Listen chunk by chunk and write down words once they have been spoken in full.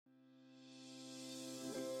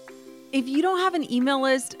If you don't have an email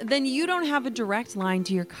list, then you don't have a direct line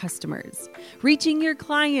to your customers. Reaching your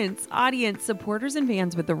clients, audience, supporters, and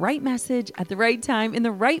fans with the right message at the right time in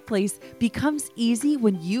the right place becomes easy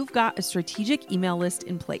when you've got a strategic email list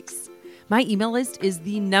in place. My email list is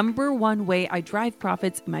the number one way I drive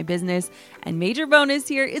profits in my business, and major bonus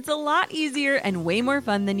here, it's a lot easier and way more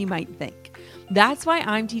fun than you might think. That's why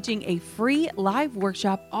I'm teaching a free live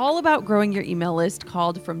workshop all about growing your email list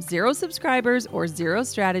called From Zero Subscribers or Zero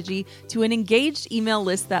Strategy to an Engaged Email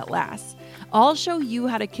List That Lasts. I'll show you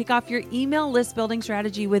how to kick off your email list building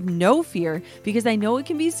strategy with no fear, because I know it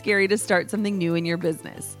can be scary to start something new in your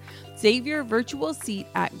business. Save your virtual seat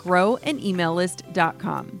at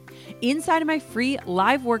growanemaillist.com. Inside of my free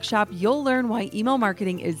live workshop, you'll learn why email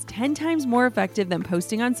marketing is 10 times more effective than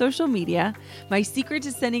posting on social media, my secret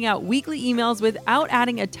to sending out weekly emails without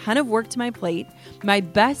adding a ton of work to my plate, my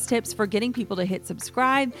best tips for getting people to hit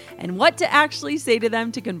subscribe, and what to actually say to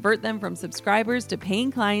them to convert them from subscribers to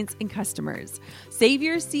paying clients and customers. Save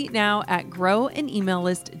your seat now at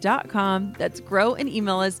growanemaillist.com. That's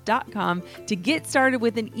growanemaillist.com to get started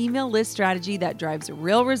with an email list strategy that drives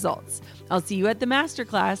real results. I'll see you at the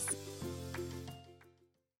masterclass.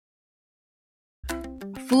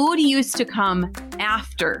 Food used to come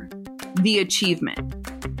after the achievement,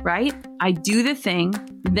 right? I do the thing,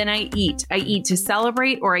 then I eat. I eat to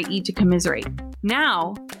celebrate or I eat to commiserate.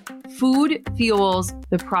 Now, food fuels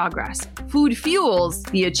the progress. Food fuels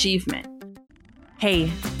the achievement. Hey,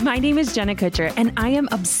 my name is Jenna Kutcher, and I am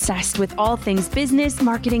obsessed with all things business,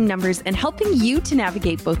 marketing, numbers, and helping you to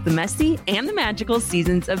navigate both the messy and the magical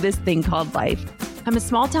seasons of this thing called life. I'm a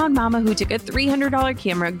small town mama who took a $300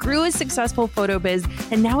 camera, grew a successful photo biz,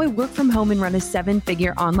 and now I work from home and run a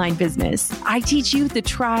 7-figure online business. I teach you the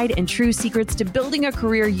tried and true secrets to building a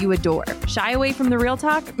career you adore. Shy away from the real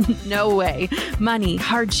talk? No way. Money,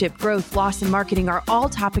 hardship, growth, loss, and marketing are all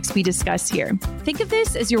topics we discuss here. Think of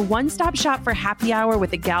this as your one-stop shop for happy hour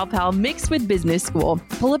with a gal pal mixed with business school.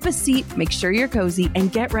 Pull up a seat, make sure you're cozy,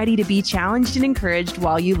 and get ready to be challenged and encouraged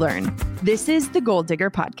while you learn. This is the Goal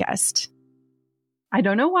Digger Podcast. I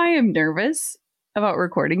don't know why I'm nervous about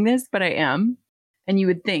recording this, but I am. And you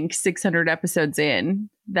would think 600 episodes in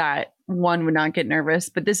that one would not get nervous,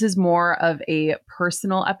 but this is more of a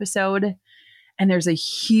personal episode. And there's a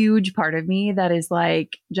huge part of me that is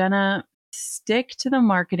like, Jenna, stick to the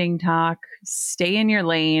marketing talk, stay in your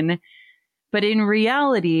lane. But in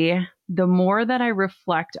reality, the more that I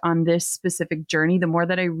reflect on this specific journey, the more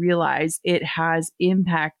that I realize it has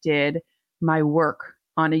impacted my work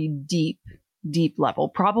on a deep level,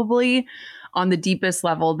 probably on the deepest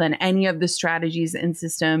level than any of the strategies and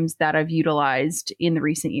systems that I've utilized in the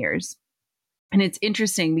recent years. And it's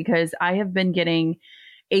interesting because I have been getting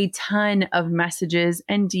a ton of messages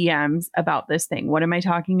and DMs about this thing. What am I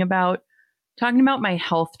talking about? Talking about my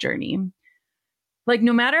health journey. Like,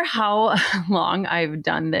 no matter how long I've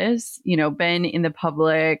done this, been in the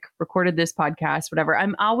public, recorded this podcast, whatever,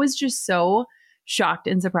 I'm always just so shocked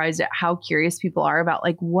and surprised at how curious people are about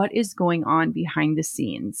like what is going on behind the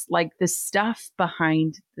scenes, like the stuff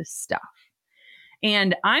behind the stuff.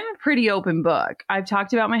 And I'm a pretty open book. I've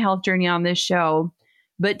talked about my health journey on this show,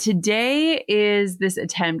 but today is this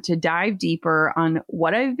attempt to dive deeper on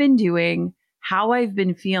what I've been doing, how I've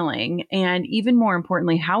been feeling, and even more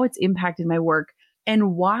importantly, how it's impacted my work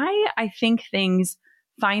and why I think things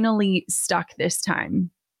finally stuck this time.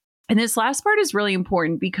 And this last part is really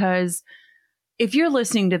important because if you're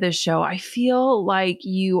listening to this show, I feel like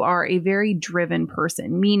you are a very driven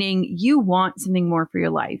person, meaning you want something more for your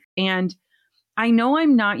life. And I know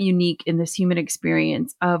I'm not unique in this human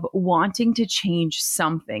experience of wanting to change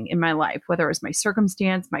something in my life, whether it's my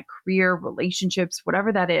circumstance, my career, relationships,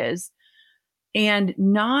 whatever that is, and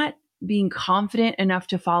not being confident enough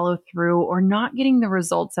to follow through or not getting the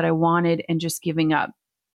results that I wanted and just giving up.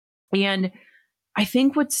 And I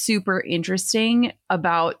think what's super interesting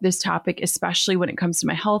about this topic, especially when it comes to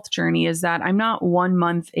my health journey, is that I'm not 1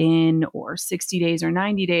 month in or 60 days or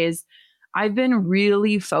 90 days. I've been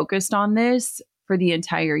really focused on this for the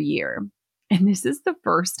entire year. And this is the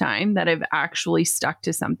first time that I've actually stuck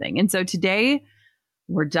to something. And so today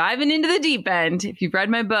we're diving into the deep end. If you've read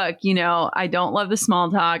my book, I don't love the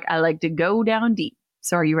small talk. I like to go down deep.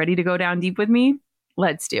 So are you ready to go down deep with me?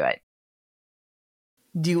 Let's do it.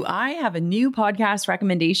 Do I have a new podcast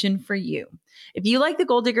recommendation for you? If you like the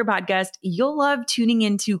Goal Digger podcast, you'll love tuning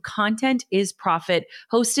into Content is Profit,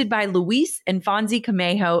 hosted by Luis and Fonzie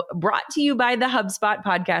Camejo, brought to you by the HubSpot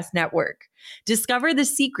Podcast Network. Discover the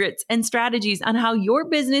secrets and strategies on how your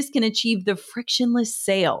business can achieve the frictionless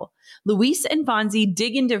sale. Luis and Fonzie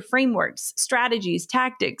dig into frameworks, strategies,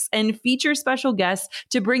 tactics, and feature special guests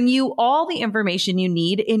to bring you all the information you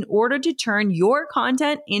need in order to turn your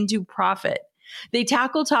content into profit. They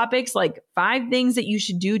tackle topics like 5 things that you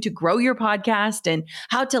should do to grow your podcast and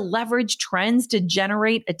how to leverage trends to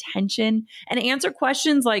generate attention, and answer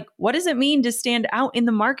questions like, what does it mean to stand out in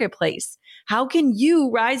the marketplace? How can you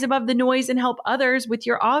rise above the noise and help others with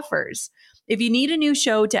your offers? If you need a new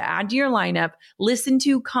show to add to your lineup, listen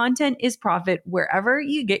to Content is Profit wherever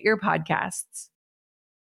you get your podcasts.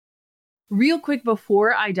 Real quick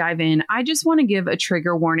before I dive in, I just want to give a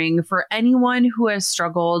trigger warning for anyone who has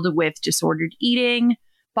struggled with disordered eating,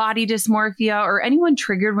 body dysmorphia, or anyone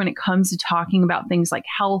triggered when it comes to talking about things like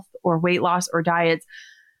health or weight loss or diets.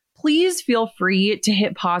 Please feel free to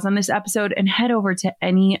hit pause on this episode and head over to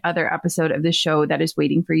any other episode of the show that is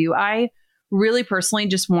waiting for you. I really personally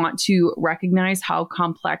just want to recognize how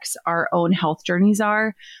complex our own health journeys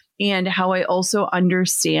are, and how I also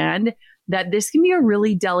understand that this can be a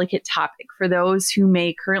really delicate topic for those who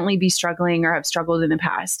may currently be struggling or have struggled in the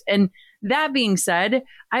past. And that being said,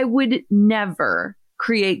 I would never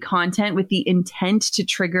create content with the intent to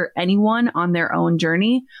trigger anyone on their own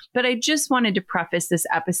journey. But I just wanted to preface this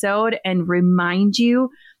episode and remind you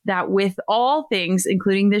that with all things,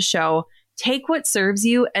 including this show, take what serves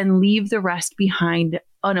you and leave the rest behind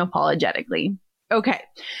unapologetically. Okay,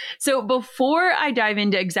 so before I dive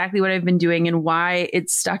into exactly what I've been doing and why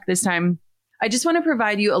it's stuck this time, I just want to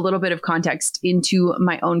provide you a little bit of context into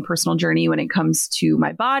my own personal journey when it comes to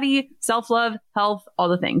my body, self-love, health, all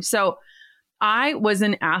the things. So I was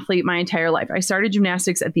an athlete my entire life. I started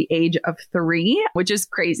gymnastics at the age of 3, which is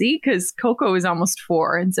crazy because Coco is almost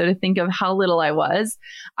 4. And so to think of how little I was,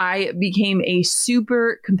 I became a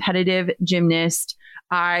super competitive gymnast.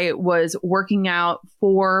 I was working out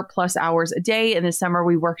 4+ hours a day. In the summer,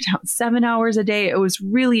 we worked out 7 hours a day. It was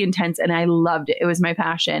really intense and I loved it. It was my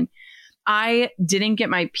passion. I didn't get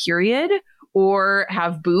my period or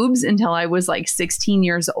have boobs until I was like 16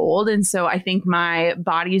 years old. And so I think my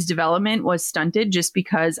body's development was stunted just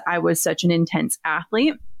because I was such an intense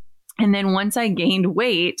athlete. And then once I gained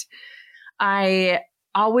weight, I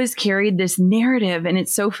always carried this narrative, and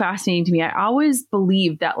it's so fascinating to me. I always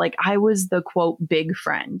believed that like I was the quote big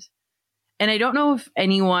friend. And I don't know if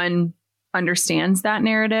anyone understands that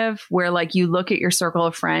narrative where like you look at your circle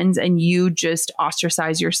of friends and you just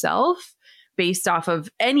ostracize yourself based off of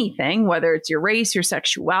anything, whether it's your race, your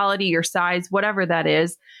sexuality, your size, whatever that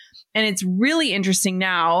is. And it's really interesting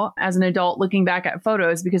now as an adult looking back at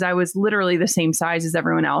photos because I was literally the same size as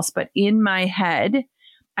everyone else. But in my head,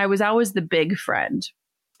 I was always the big friend.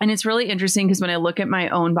 And it's really interesting because when I look at my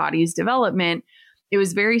own body's development, it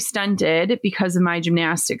was very stunted because of my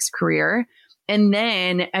gymnastics career. And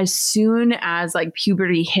then as soon as like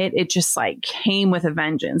puberty hit, it just like came with a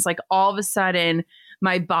vengeance. Like all of a sudden,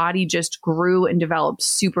 my body just grew and developed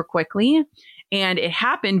super quickly. And it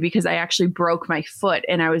happened because I actually broke my foot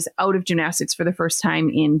and I was out of gymnastics for the first time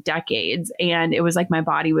in decades. And it was like my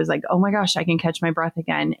body was like, oh my gosh, I can catch my breath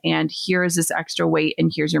again. And here is this extra weight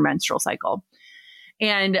and here's your menstrual cycle.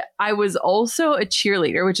 And I was also a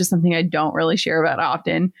cheerleader, which is something I don't really share about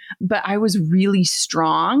often, but I was really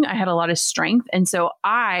strong. I had a lot of strength. And so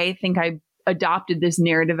I think I adopted this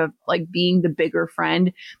narrative of like being the bigger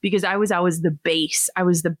friend because I was always the base. I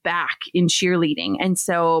was the back in cheerleading. And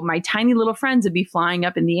so my tiny little friends would be flying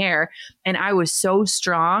up in the air. And I was so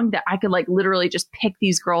strong that I could like literally just pick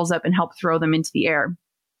these girls up and help throw them into the air.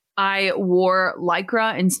 I wore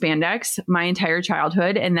Lycra and spandex my entire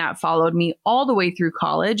childhood, and that followed me all the way through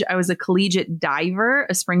college. I was a collegiate diver,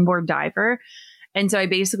 a springboard diver. And so I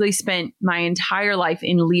basically spent my entire life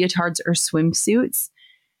in leotards or swimsuits.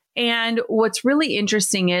 And what's really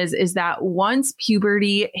interesting is that once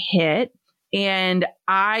puberty hit and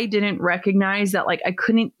I didn't recognize that like I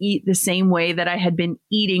couldn't eat the same way that I had been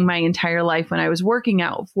eating my entire life when I was working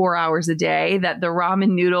out 4 hours a day, that the ramen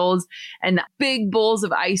noodles and the big bowls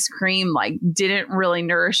of ice cream like didn't really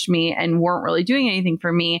nourish me and weren't really doing anything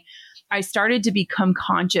for me. I started to become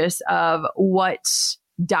conscious of what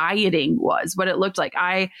dieting was, what it looked like.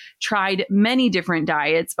 I tried many different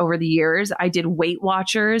diets over the years. I did Weight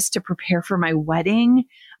Watchers to prepare for my wedding.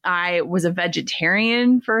 I was a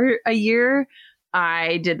vegetarian for a year.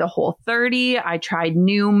 I did the Whole30. I tried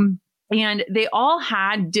Noom, and they all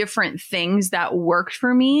had different things that worked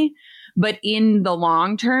for me. But in the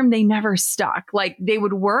long term, they never stuck. Like they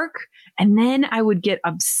would work, and then I would get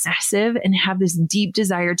obsessive and have this deep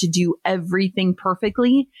desire to do everything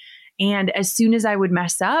perfectly. And as soon as I would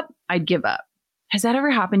mess up, I'd give up. Has that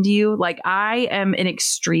ever happened to you? Like I am an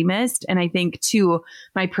extremist. And I think too,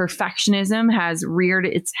 my perfectionism has reared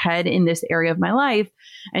its head in this area of my life.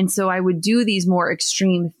 And so I would do these more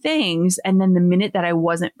extreme things. And then the minute that I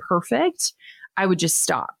wasn't perfect, I would just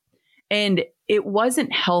stop. And it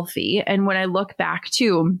wasn't healthy. And when I look back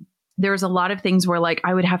too, there's a lot of things where like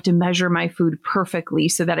I would have to measure my food perfectly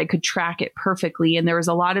so that I could track it perfectly. And there was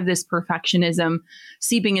a lot of this perfectionism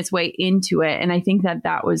seeping its way into it. And I think that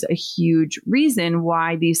that was a huge reason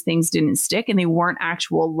why these things didn't stick and they weren't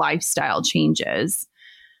actual lifestyle changes.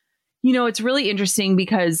 You know, it's really interesting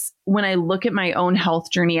because when I look at my own health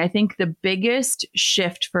journey, I think the biggest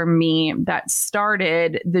shift for me that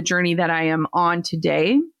started the journey that I am on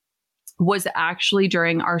today was actually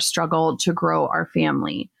during our struggle to grow our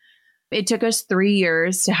family. It took us 3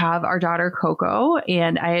 years to have our daughter Coco,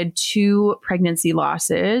 and I had 2 pregnancy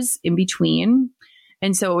losses in between.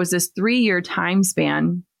 And so it was this 3-year time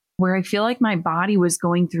span where I feel like my body was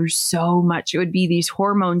going through so much. It would be these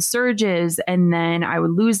hormone surges, and then I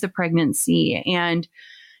would lose the pregnancy. And,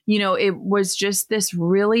 you know, it was just this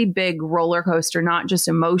really big roller coaster, not just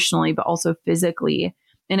emotionally, but also physically.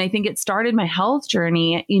 And I think it started my health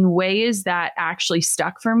journey in ways that actually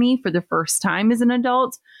stuck for me for the first time as an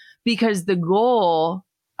adult, because the goal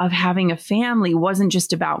of having a family wasn't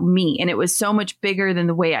just about me. And it was so much bigger than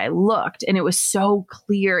the way I looked. And it was so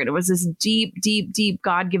clear. And it was this deep, deep, deep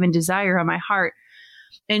God-given desire on my heart.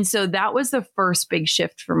 And so that was the first big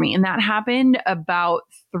shift for me. And that happened about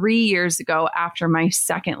 3 years ago after my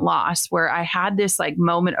second loss, where I had this like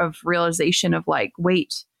moment of realization of like,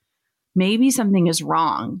 wait, maybe something is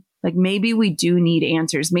wrong. Like maybe we do need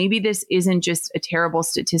answers. Maybe this isn't just a terrible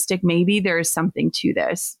statistic. Maybe there is something to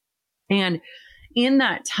this. And in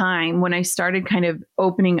that time, when I started kind of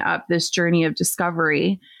opening up this journey of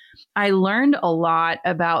discovery, I learned a lot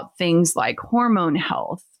about things like hormone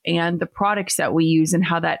health and the products that we use and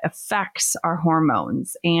how that affects our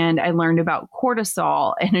hormones. And I learned about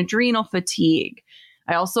cortisol and adrenal fatigue.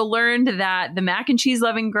 I also learned that the mac and cheese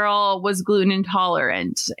loving girl was gluten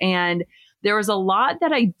intolerant. And there was a lot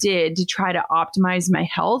that I did to try to optimize my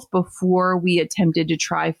health before we attempted to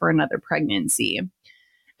try for another pregnancy.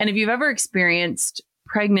 And if you've ever experienced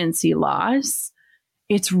pregnancy loss,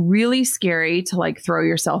 it's really scary to like throw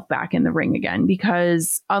yourself back in the ring again,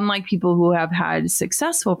 because unlike people who have had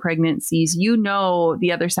successful pregnancies, you know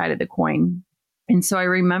the other side of the coin. And so I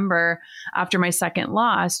remember after my second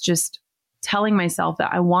loss, just telling myself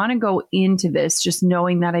that I want to go into this just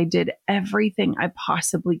knowing that I did everything I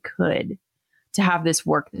possibly could to have this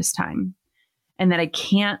work this time, and that I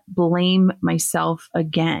can't blame myself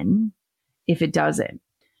again if it doesn't.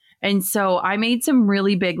 And so I made some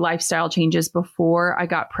really big lifestyle changes before I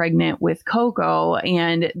got pregnant with Coco.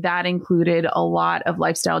 And that included a lot of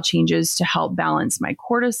lifestyle changes to help balance my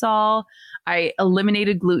cortisol. I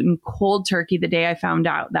eliminated gluten cold turkey the day I found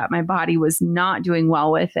out that my body was not doing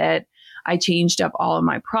well with it. I changed up all of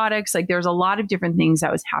my products. Like there's a lot of different things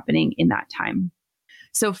that was happening in that time.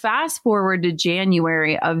 So fast forward to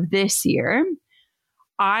January of this year,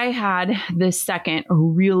 I had the second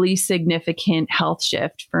really significant health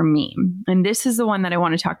shift for me. And this is the one that I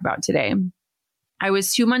want to talk about today. I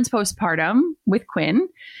was 2 months postpartum with Quinn,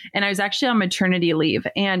 and I was actually on maternity leave.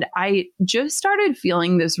 And I just started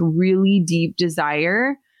feeling this really deep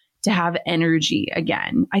desire to have energy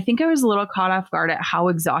again. I think I was a little caught off guard at how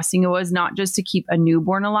exhausting it was, not just to keep a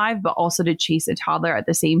newborn alive, but also to chase a toddler at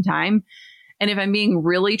the same time. And if I'm being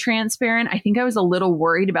really transparent, I think I was a little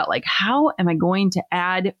worried about like, how am I going to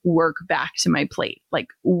add work back to my plate? Like,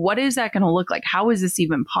 what is that going to look like? How is this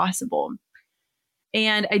even possible?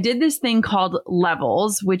 And I did this thing called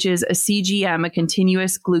Levels, which is a CGM, a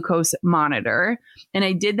continuous glucose monitor. And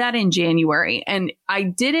I did that in January. And I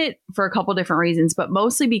did it for a couple different reasons, but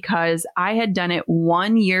mostly because I had done it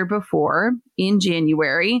 1 year before in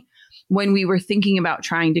January when we were thinking about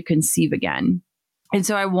trying to conceive again. And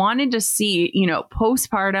so I wanted to see,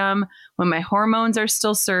 postpartum, when my hormones are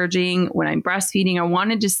still surging, when I'm breastfeeding, I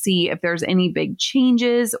wanted to see if there's any big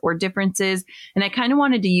changes or differences. And I kind of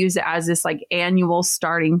wanted to use it as this like annual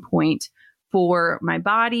starting point for my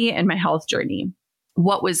body and my health journey.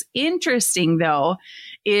 What was interesting though,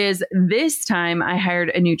 is this time I hired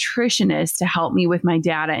a nutritionist to help me with my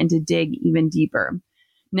data and to dig even deeper.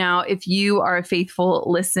 Now, if you are a faithful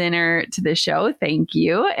listener to the show, thank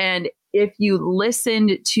you. And if you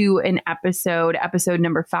listened to an episode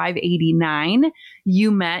number 589,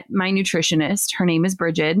 you met my nutritionist. Her name is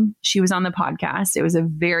Bridget. She was on the podcast. It was a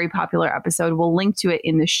very popular episode. We'll link to it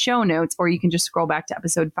in the show notes, or you can just scroll back to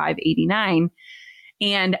episode 589.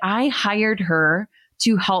 And I hired her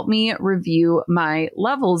to help me review my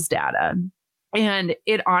levels data. And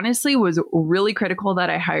it honestly was really critical that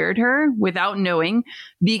I hired her without knowing,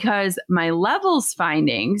 because my levels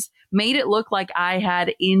findings made it look like I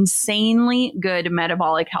had insanely good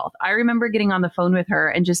metabolic health. I remember getting on the phone with her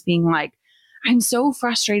and just being like, I'm so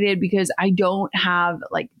frustrated because I don't have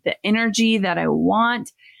like the energy that I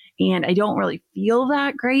want, and I don't really feel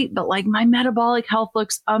that great, but like my metabolic health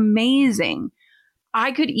looks amazing.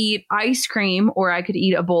 I could eat ice cream or I could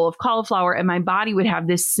eat a bowl of cauliflower and my body would have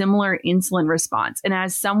this similar insulin response. And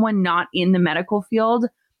as someone not in the medical field,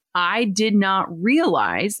 I did not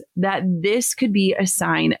realize that this could be a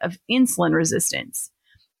sign of insulin resistance.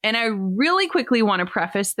 And I really quickly want to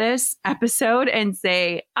preface this episode and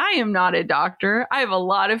say, I am not a doctor. I have a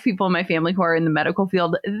lot of people in my family who are in the medical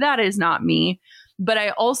field. That is not me. But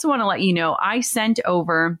I also want to let you know, I sent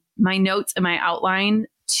over my notes and my outline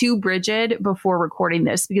to Bridget before recording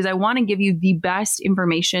this, because I want to give you the best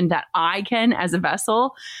information that I can as a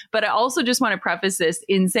vessel. But I also just want to preface this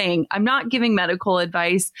in saying I'm not giving medical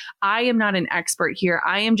advice. I am not an expert here.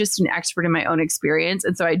 I am just an expert in my own experience.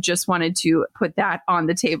 And so I just wanted to put that on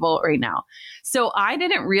the table right now. So I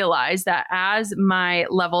didn't realize that as my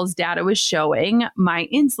levels data was showing my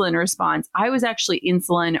insulin response, I was actually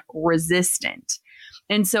insulin resistant.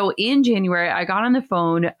 And so in January, I got on the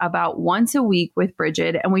phone about once a week with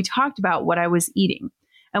Bridget, and we talked about what I was eating.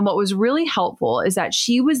 And what was really helpful is that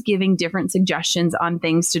she was giving different suggestions on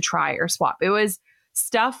things to try or swap. It was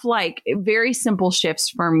stuff like very simple shifts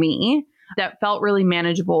for me that felt really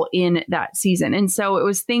manageable in that season. And so it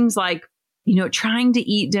was things like, trying to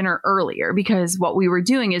eat dinner earlier, because what we were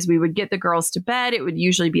doing is we would get the girls to bed. It would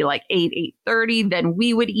usually be like 8:30. Then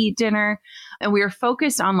we would eat dinner. And we were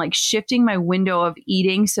focused on like shifting my window of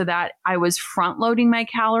eating so that I was front loading my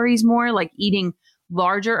calories more, like eating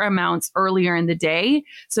larger amounts earlier in the day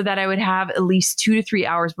so that I would have at least 2 to 3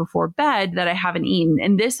 hours before bed that I haven't eaten.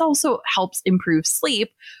 And this also helps improve sleep,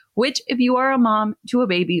 which if you are a mom to a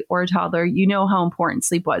baby or a toddler, you know how important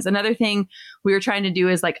sleep was. Another thing we were trying to do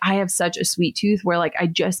is like, I have such a sweet tooth where like I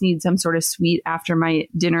just need some sort of sweet after my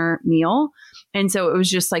dinner meal. And so it was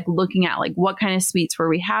just like looking at like what kind of sweets were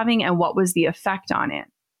we having and what was the effect on it.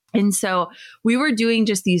 And so we were doing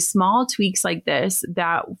just these small tweaks like this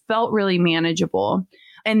that felt really manageable.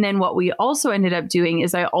 And then what we also ended up doing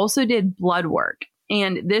is I also did blood work.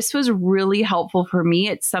 And this was really helpful for me.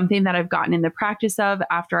 It's something that I've gotten in the practice of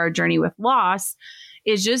after our journey with loss,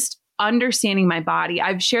 is just understanding my body.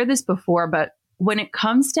 I've shared this before, but when it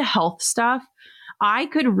comes to health stuff, I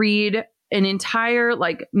could read an entire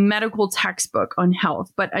like medical textbook on health.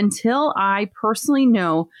 But until I personally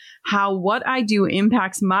know how what I do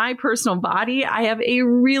impacts my personal body, I have a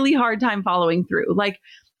really hard time following through. Like,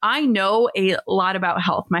 I know a lot about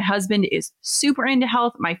health. My husband is super into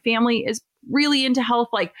health. My family is really into health.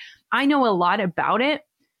 Like, I know a lot about it.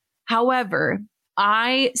 However,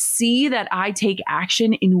 I see that I take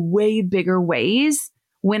action in way bigger ways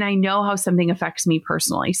when I know how something affects me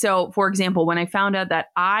personally. So for example, when I found out that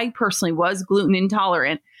I personally was gluten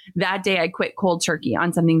intolerant, that day I quit cold turkey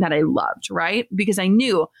on something that I loved, right? Because I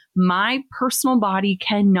knew my personal body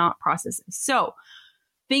cannot process it. So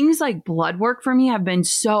things like blood work for me have been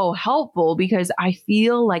so helpful because I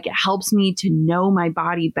feel like it helps me to know my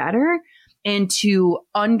body better and to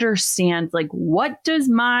understand like, what does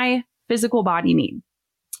my physical body need?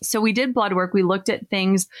 So we did blood work. We looked at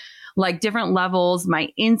things like different levels, my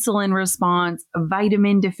insulin response,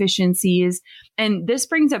 vitamin deficiencies. And this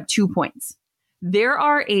brings up 2 points. There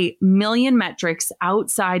are a million metrics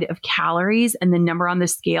outside of calories and the number on the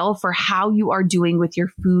scale for how you are doing with your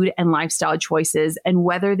food and lifestyle choices and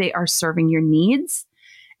whether they are serving your needs.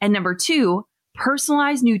 And number 2,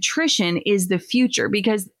 personalized nutrition is the future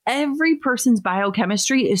because every person's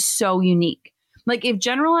biochemistry is so unique. Like, if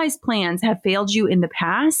generalized plans have failed you in the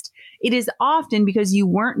past, it is often because you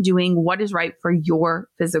weren't doing what is right for your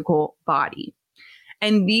physical body.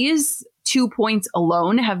 And these 2 points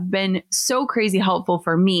alone have been so crazy helpful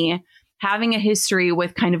for me, having a history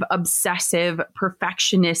with kind of obsessive,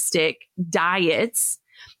 perfectionistic diets,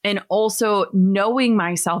 and also knowing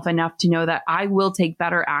myself enough to know that I will take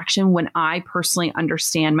better action when I personally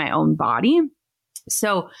understand my own body.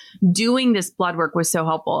 So doing this blood work was so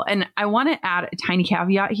helpful. And I want to add a tiny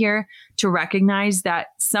caveat here to recognize that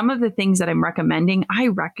some of the things that I'm recommending, I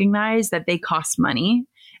recognize that they cost money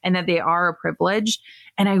and that they are a privilege.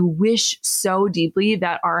 And I wish so deeply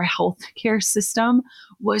that our healthcare system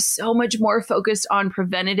was so much more focused on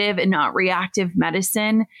preventative and not reactive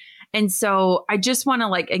medicine. And so I just want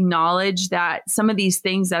to acknowledge that some of these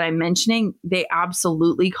things that I'm mentioning, they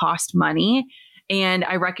absolutely cost money. And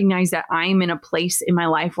I recognize that I'm in a place in my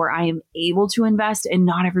life where I am able to invest and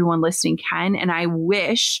not everyone listening can. And I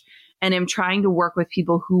wish and am trying to work with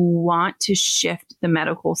people who want to shift the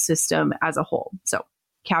medical system as a whole. So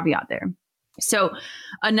caveat there. So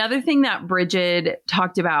another thing that Bridget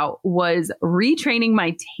talked about was retraining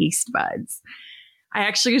my taste buds. I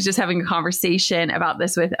actually was just having a conversation about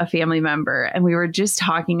this with a family member, and we were just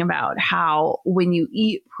talking about how when you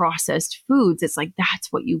eat processed foods, it's like,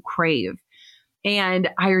 that's what you crave. And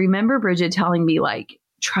I remember Bridget telling me,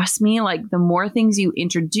 trust me, the more things you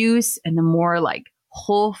introduce and the more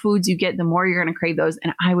whole foods you get, the more you're going to crave those.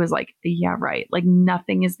 And I was like, yeah, right.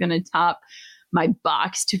 Nothing is going to top my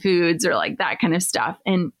boxed foods or that kind of stuff.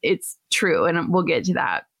 And it's true. And we'll get to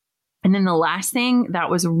that. And then the last thing that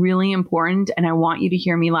was really important, and I want you to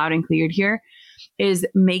hear me loud and clear here, is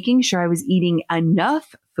making sure I was eating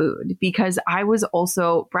enough food, because I was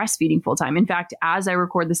also breastfeeding full time. In fact, as I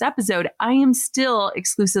record this episode, I am still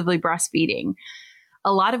exclusively breastfeeding.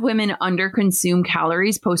 A lot of women underconsume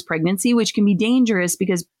calories post-pregnancy, which can be dangerous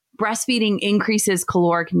because breastfeeding increases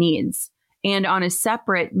caloric needs. And on a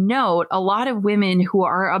separate note, a lot of women who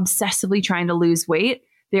are obsessively trying to lose weight,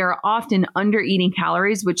 they are often under eating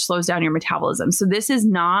calories, which slows down your metabolism. So this is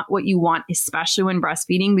not what you want, especially when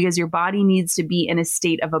breastfeeding, because your body needs to be in a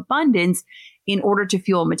state of abundance in order to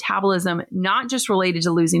fuel metabolism, not just related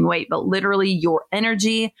to losing weight, but literally your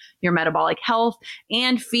energy, your metabolic health,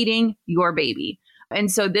 and feeding your baby. And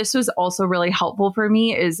so this was also really helpful for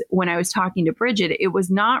me, is when I was talking to Bridget, it was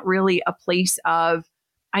not really a place of,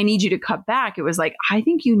 I need you to cut back. It was like, I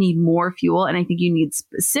think you need more fuel, and I think you need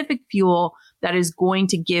specific fuel that is going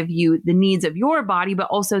to give you the needs of your body, but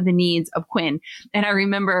also the needs of Quinn. And I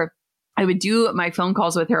remember I would do my phone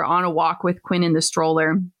calls with her on a walk with Quinn in the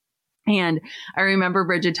stroller. And I remember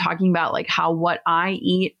Bridget talking about how what I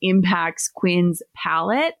eat impacts Quinn's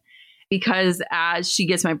palate, because as she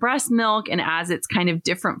gets my breast milk and as it's kind of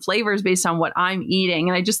different flavors based on what I'm eating.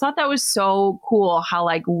 And I just thought that was so cool how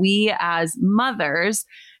we as mothers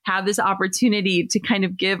have this opportunity to kind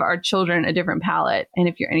of give our children a different palate. And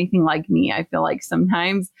if you're anything like me, I feel like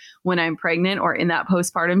sometimes when I'm pregnant or in that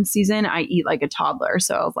postpartum season, I eat like a toddler.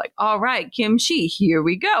 So I was like, all right, kimchi, here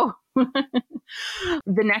we go.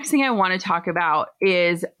 The next thing I want to talk about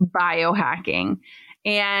is biohacking.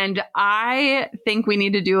 And I think we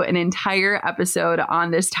need to do an entire episode on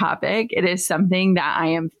this topic. It is something that I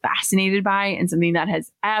am fascinated by and something that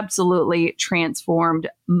has absolutely transformed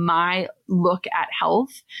my look at health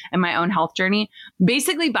and my own health journey.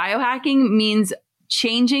 Basically, biohacking means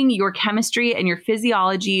changing your chemistry and your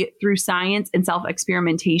physiology through science and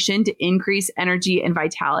self-experimentation to increase energy and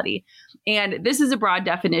vitality. And this is a broad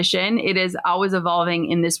definition. It is always evolving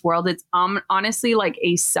in this world. It's honestly like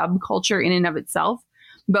a subculture in and of itself.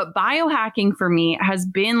 But biohacking for me has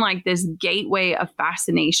been this gateway of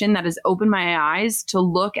fascination that has opened my eyes to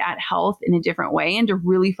look at health in a different way and to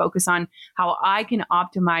really focus on how I can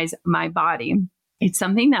optimize my body. It's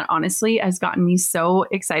something that honestly has gotten me so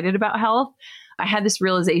excited about health. I had this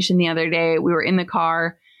realization the other day. We were in the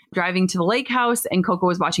car driving to the lake house, and Coco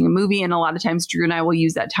was watching a movie. And a lot of times Drew and I will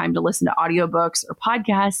use that time to listen to audiobooks or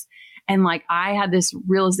podcasts. And I had this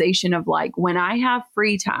realization of when I have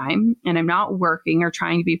free time and I'm not working or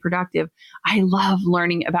trying to be productive, I love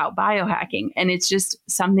learning about biohacking. And it's just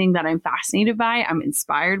something that I'm fascinated by, I'm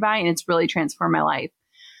inspired by, and it's really transformed my life.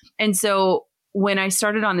 And so when I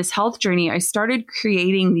started on this health journey, I started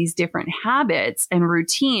creating these different habits and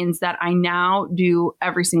routines that I now do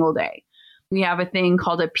every single day. We have a thing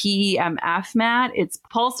called a PEMF mat. It's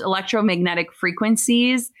pulsed electromagnetic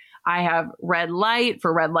frequencies. I have red light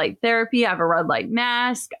for red light therapy. I have a red light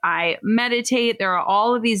mask. I meditate. There are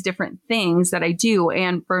all of these different things that I do.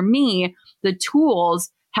 And for me, the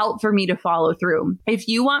tools help for me to follow through. If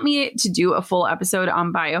you want me to do a full episode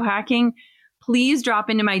on biohacking, please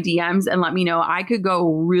drop into my DMs and let me know. I could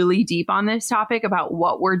go really deep on this topic about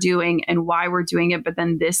what we're doing and why we're doing it. But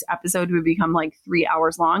then this episode would become 3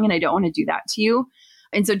 hours long, and I don't want to do that to you.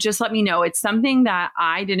 And so just let me know. It's something that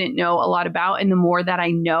I didn't know a lot about. And the more that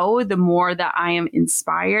I know, the more that I am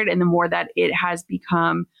inspired and the more that it has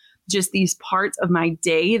become just these parts of my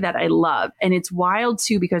day that I love. And it's wild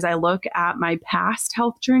too, because I look at my past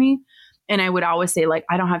health journey and I would always say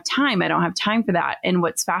I don't have time. I don't have time for that. And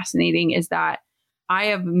what's fascinating is that I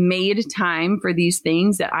have made time for these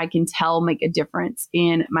things that I can tell make a difference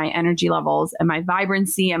in my energy levels and my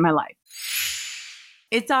vibrancy and my life.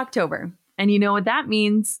 It's October, and you know what that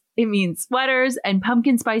means? It means sweaters and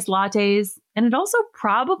pumpkin spice lattes, and it also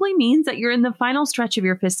probably means that you're in the final stretch of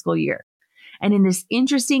your fiscal year. And in this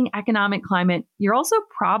interesting economic climate, you're also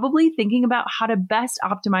probably thinking about how to best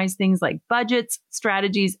optimize things like budgets,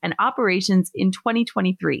 strategies, and operations in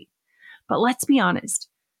 2023. But let's be honest,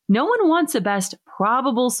 no one wants a best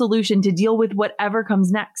probable solution to deal with whatever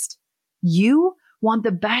comes next. You want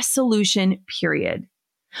the best solution, period.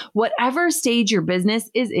 Whatever stage your business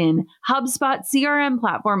is in, HubSpot CRM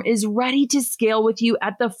platform is ready to scale with you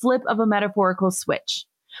at the flip of a metaphorical switch.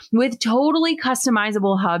 With totally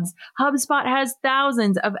customizable hubs, HubSpot has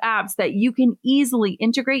thousands of apps that you can easily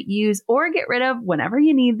integrate, use, or get rid of whenever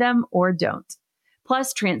you need them or don't.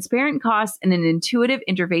 Plus, transparent costs and an intuitive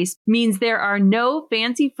interface means there are no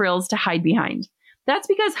fancy frills to hide behind. That's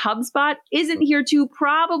because HubSpot isn't here to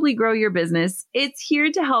probably grow your business. It's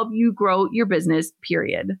here to help you grow your business,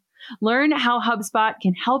 period. Learn how HubSpot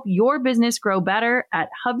can help your business grow better at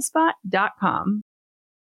HubSpot.com.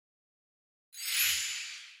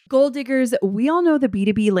 Goal diggers, we all know the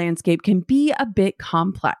B2B landscape can be a bit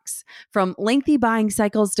complex. From lengthy buying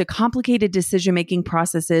cycles to complicated decision-making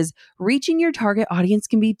processes, reaching your target audience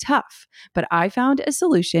can be tough. But I found a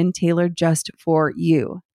solution tailored just for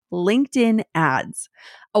you. LinkedIn ads.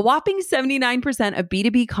 A whopping 79% of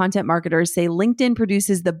B2B content marketers say LinkedIn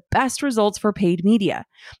produces the best results for paid media.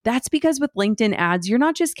 That's because with LinkedIn ads, you're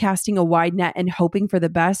not just casting a wide net and hoping for the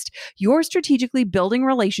best, you're strategically building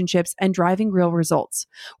relationships and driving real results.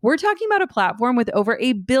 We're talking about a platform with over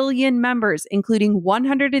 1 billion members, including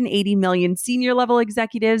 180 million senior level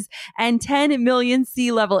executives and 10 million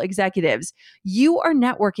C-level executives. You are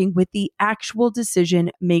networking with the actual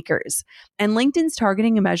decision makers. And LinkedIn's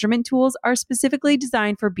targeting and measurement tools are specifically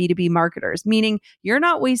designed for B2B marketers, meaning you're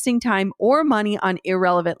not wasting time or money on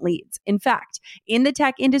irrelevant leads. In fact, in the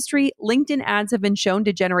tech industry, LinkedIn ads have been shown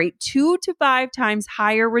to generate 2 to 5 times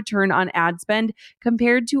higher return on ad spend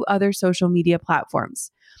compared to other social media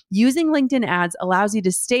platforms. Using LinkedIn ads allows you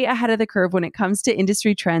to stay ahead of the curve when it comes to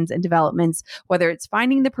industry trends and developments, whether it's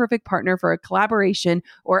finding the perfect partner for a collaboration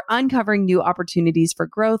or uncovering new opportunities for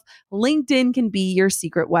growth. LinkedIn can be your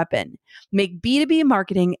secret weapon. Make B2B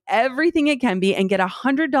marketing everything it can be and get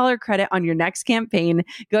 $100 credit on your next campaign.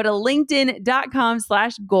 Go to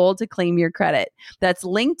linkedin.com/goal to claim your credit. That's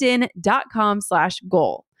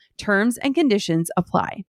linkedin.com/goal. Terms and conditions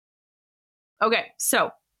apply. Okay,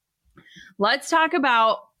 so let's talk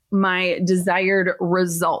about my desired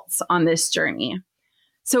results on this journey.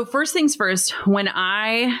 So first things first, when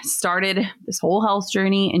I started this whole health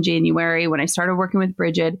journey in January, when I started working with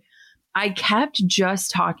Bridget, I kept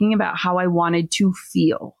just talking about how I wanted to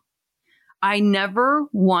feel. I never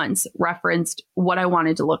once referenced what I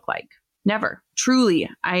wanted to look like. Never. Truly,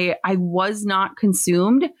 I was not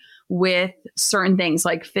consumed with certain things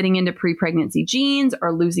like fitting into pre-pregnancy jeans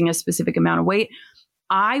or losing a specific amount of weight.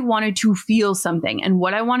 I wanted to feel something. And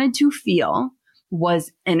what I wanted to feel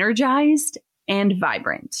was energized and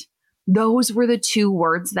vibrant. Those were the 2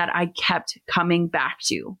 words that I kept coming back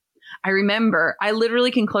to. I remember, I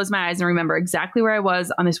literally can close my eyes and remember exactly where I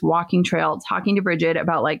was on this walking trail talking to Bridget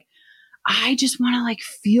about I just want to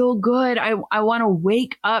feel good. I want to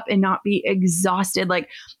wake up and not be exhausted.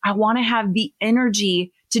 I want to have the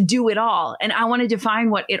energy to do it all. And I want to define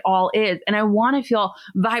what it all is. And I want to feel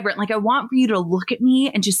vibrant. I want for you to look at me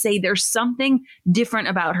and just say, there's something different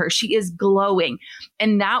about her. She is glowing.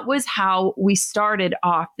 And that was how we started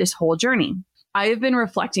off this whole journey. I've been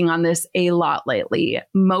reflecting on this a lot lately,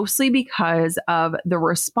 mostly because of the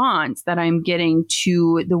response that I'm getting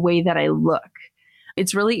to the way that I look.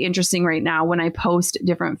 It's really interesting right now when I post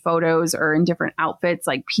different photos or in different outfits,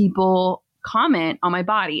 people comment on my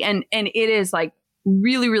body. And it is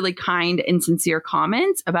really, really kind and sincere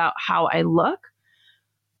comments about how I look.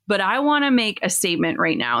 But I want to make a statement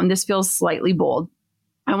right now, and this feels slightly bold.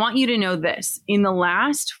 I want you to know this. In the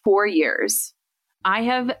last 4 years, I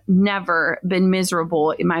have never been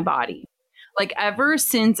miserable in my body. Ever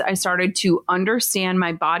since I started to understand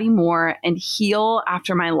my body more and heal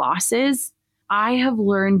after my losses, I have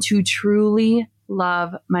learned to truly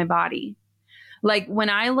love my body. When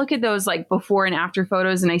I look at those before and after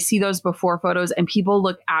photos and I see those before photos and people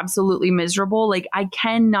look absolutely miserable, I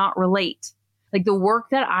cannot relate. The work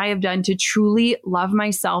that I have done to truly love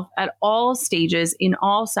myself at all stages, in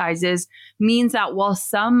all sizes, means that while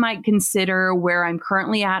some might consider where I'm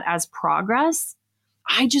currently at as progress,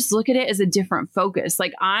 I just look at it as a different focus.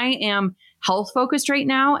 I am health focused right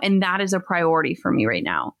now, and that is a priority for me right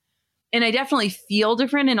now. And I definitely feel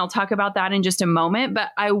different, and I'll talk about that in just a moment. But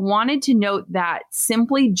I wanted to note that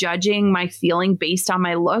simply judging my feeling based on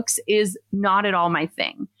my looks is not at all my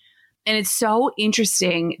thing. And it's so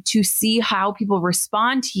interesting to see how people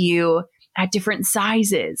respond to you at different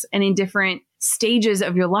sizes and in different stages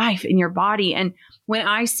of your life in your body. And when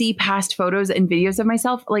I see past photos and videos of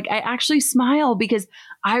myself, like I actually smile because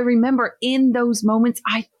I remember in those moments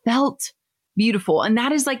I felt beautiful. And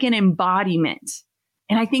that is like an embodiment.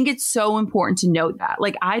 And I think it's so important to note that.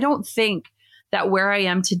 Like, I don't think that where I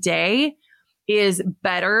am today is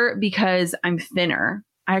better because I'm thinner.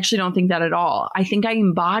 I actually don't think that at all. I think I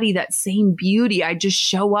embody that same beauty. I just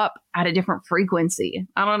show up at a different frequency.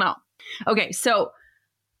 I don't know. Okay, so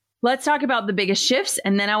let's talk about the biggest shifts,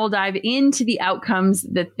 and then I will dive into the outcomes,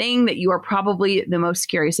 the thing that you are probably the most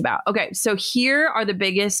curious about. Okay, so here are the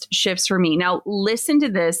biggest shifts for me. Now, listen to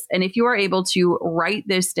this, and if you are able to write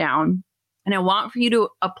this down, and I want for you to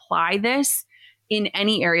apply this in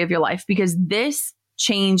any area of your life, because this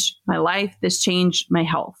changed my life. This changed my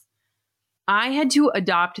health. I had to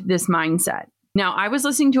adopt this mindset. Now, I was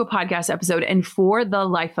listening to a podcast episode, and for the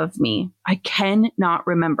life of me, I cannot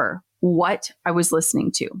remember what I was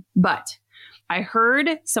listening to, but I heard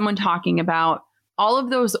someone talking about all of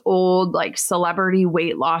those old like celebrity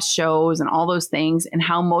weight loss shows and all those things, and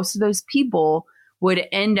how most of those people would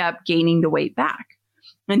end up gaining the weight back.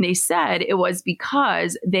 And they said it was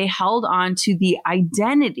because they held on to the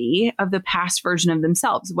identity of the past version of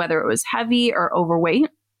themselves, whether it was heavy or overweight.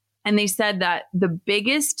 And they said that the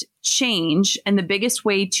biggest change and the biggest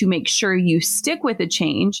way to make sure you stick with a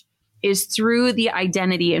change is through the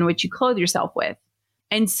identity in which you clothe yourself with.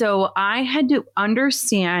 And so I had to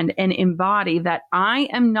understand and embody that I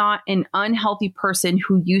am not an unhealthy person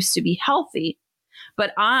who used to be healthy,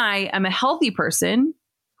 but I am a healthy person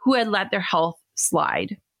who had let their health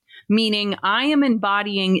slide. Meaning I am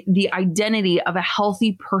embodying the identity of a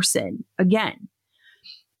healthy person again.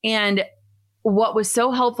 And what was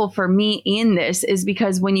so helpful for me in this is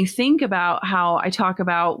because when you think about how I talk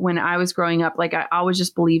about when I was growing up, like I always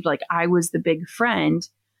just believed like I was the big friend,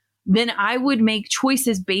 then I would make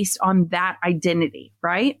choices based on that identity,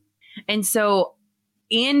 right? And so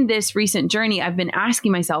in this recent journey, I've been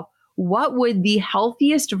asking myself, what would the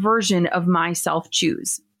healthiest version of myself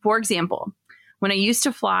choose? For example, when I used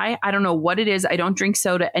to fly, I don't know what it is, I don't drink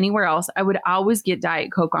soda anywhere else, I would always get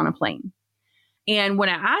Diet Coke on a plane. And when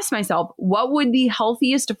I asked myself, what would the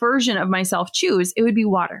healthiest version of myself choose? It would be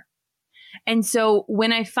water. And so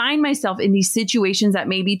when I find myself in these situations that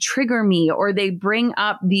maybe trigger me, or they bring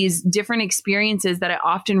up these different experiences that I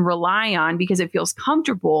often rely on because it feels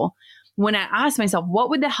comfortable, when I ask myself, what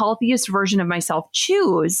would the healthiest version of myself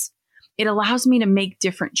choose? It allows me to make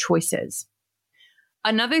different choices.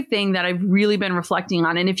 Another thing that I've really been reflecting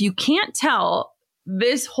on, and if you can't tell,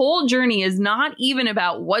 this whole journey is not even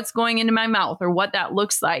about what's going into my mouth or what that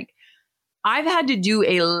looks like. I've had to do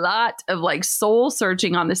a lot of like soul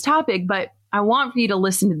searching on this topic, but I want for you to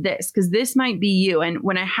listen to this because this might be you. And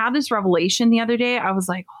when I had this revelation the other day, I was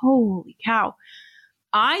like, holy cow.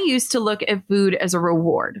 I used to look at food as a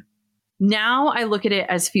reward. Now I look at it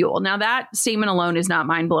as fuel. Now that statement alone is not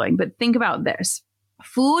mind-blowing, but think about this.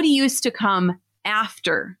 Food used to come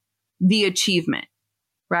after the achievement,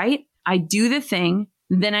 right? I do the thing,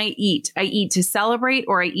 then I eat. I eat to celebrate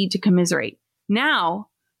or I eat to commiserate. Now,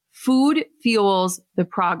 food fuels the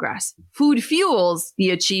progress. Food fuels the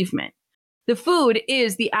achievement. The food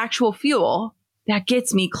is the actual fuel that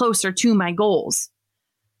gets me closer to my goals.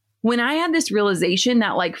 When I had this realization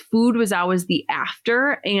that like food was always the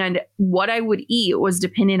after and what I would eat was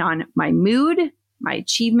dependent on my mood, my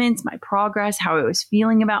achievements, my progress, how I was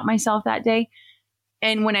feeling about myself that day.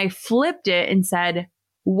 And when I flipped it and said,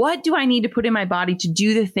 what do I need to put in my body to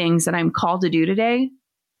do the things that I'm called to do today?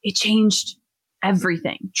 It changed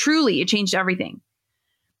everything. Truly, it changed everything.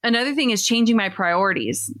 Another thing is changing my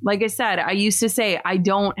priorities. Like I said, I used to say, I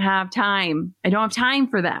don't have time. I don't have time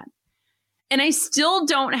for that. And I still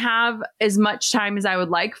don't have as much time as I would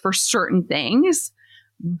like for certain things,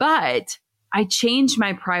 but I changed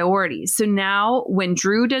my priorities. So now when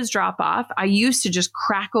Drew does drop off, I used to just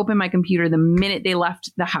crack open my computer the minute they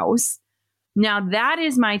left the house. Now that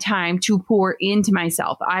is my time to pour into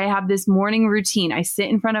myself. I have this morning routine. I sit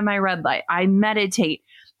in front of my red light. I meditate.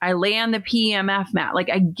 I lay on the PEMF mat. Like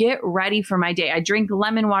I get ready for my day. I drink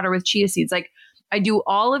lemon water with chia seeds. Like I do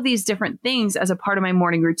all of these different things as a part of my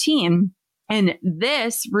morning routine. And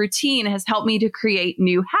this routine has helped me to create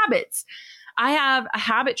new habits. I have a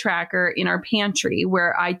habit tracker in our pantry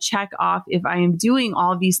where I check off if I am doing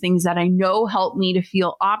all of these things that I know help me to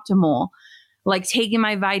feel optimal, like taking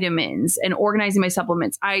my vitamins and organizing my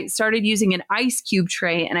supplements. I started using an ice cube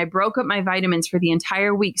tray and I broke up my vitamins for the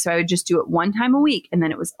entire week. So I would just do it one time a week and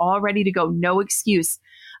then it was all ready to go. No excuse.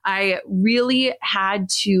 I really had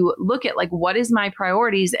to look at like, what is my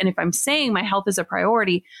priorities? And if I'm saying my health is a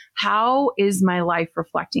priority, how is my life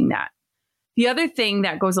reflecting that? The other thing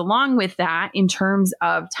that goes along with that in terms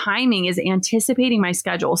of timing is anticipating my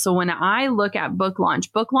schedule. So when I look at book launch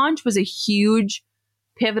was a huge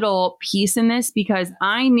pivotal piece in this because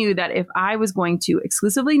I knew that if I was going to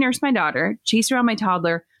exclusively nurse my daughter, chase around my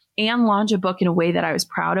toddler, and launch a book in a way that I was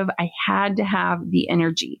proud of, I had to have the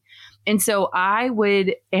energy. And so I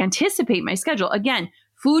would anticipate my schedule. Again,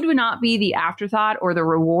 food would not be the afterthought or the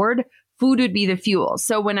reward. Food would be the fuel.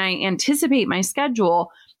 So when I anticipate my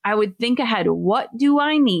schedule, I would think ahead, what do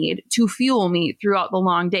I need to fuel me throughout the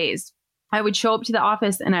long days? I would show up to the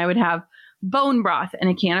office and I would have bone broth and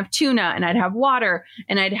a can of tuna, and I'd have water,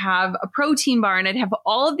 and I'd have a protein bar, and I'd have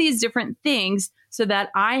all of these different things so that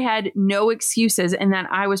I had no excuses and that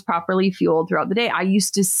I was properly fueled throughout the day. I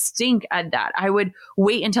used to stink at that. I would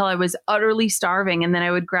wait until I was utterly starving, and then I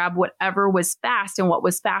would grab whatever was fast, and what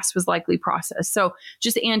was fast was likely processed. So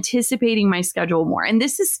just anticipating my schedule more. And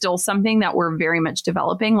this is still something that we're very much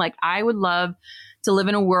developing. Like, I would love to live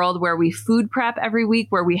in a world where we food prep every week,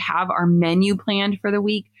 where we have our menu planned for the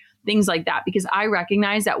week, things like that. Because I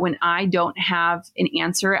recognize that when I don't have an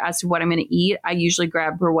answer as to what I'm going to eat, I usually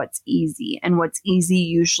grab for what's easy. And what's easy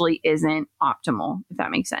usually isn't optimal, if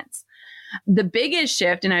that makes sense. The biggest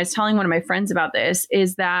shift, and I was telling one of my friends about this,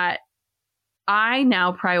 is that I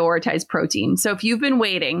now prioritize protein. So if you've been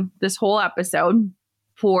waiting this whole episode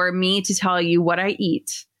for me to tell you what I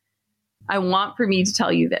eat, I want for me to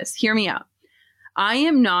tell you this. Hear me out. I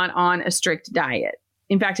am not on a strict diet.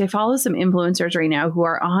 In fact, I follow some influencers right now who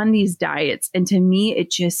are on these diets. And to me,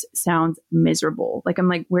 it just sounds miserable. Like, I'm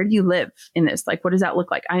like, where do you live in this? Like, what does that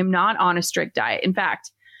look like? I am not on a strict diet. In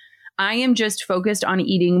fact, I am just focused on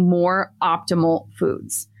eating more optimal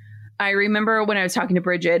foods. I remember when I was talking to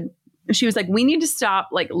Bridget, she was like, we need to stop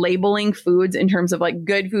like labeling foods in terms of like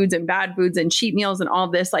good foods and bad foods and cheat meals and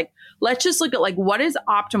all this. Like, let's just look at like what is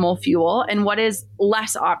optimal fuel and what is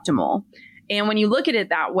less optimal. And when you look at it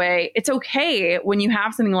that way, it's okay when you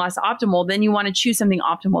have something less optimal, then you want to choose something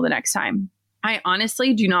optimal the next time. I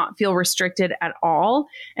honestly do not feel restricted at all.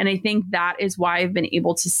 And I think that is why I've been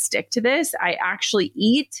able to stick to this. I actually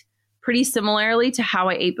eat pretty similarly to how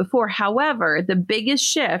I ate before. However, the biggest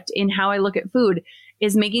shift in how I look at food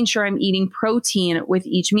is making sure I'm eating protein with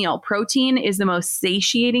each meal. Protein is the most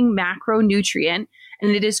satiating macronutrient,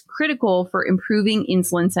 and it is critical for improving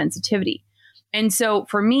insulin sensitivity. And so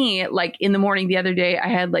for me, like in the morning the other day, I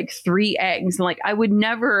had like 3 eggs. And like, I would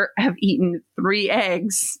never have eaten 3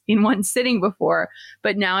 eggs in one sitting before.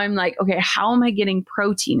 But now I'm like, okay, how am I getting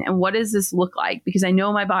protein? And what does this look like? Because I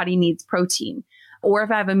know my body needs protein. Or if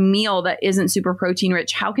I have a meal that isn't super protein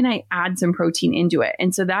rich, how can I add some protein into it?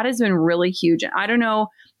 And so that has been really huge. And I don't know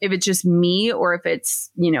if it's just me or if it's,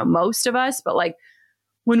 most of us, but like,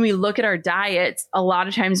 when we look at our diets, a lot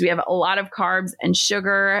of times we have a lot of carbs and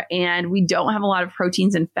sugar, and we don't have a lot of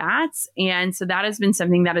proteins and fats. And so that has been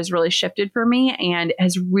something that has really shifted for me and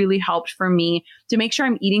has really helped for me to make sure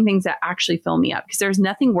I'm eating things that actually fill me up. Because there's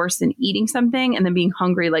nothing worse than eating something and then being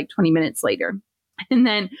hungry like 20 minutes later. And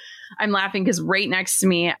then I'm laughing because right next to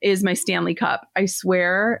me is my Stanley Cup. I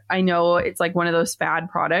swear, I know it's like one of those fad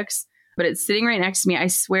products, but it's sitting right next to me. I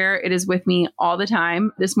swear it is with me all the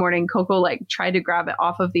time. This morning, Coco like tried to grab it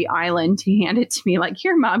off of the island to hand it to me. Like,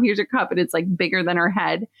 here, Mom, here's your cup. And it's like bigger than her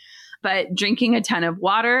head. But drinking a ton of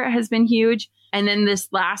water has been huge. And then this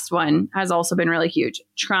last one has also been really huge.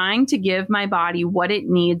 Trying to give my body what it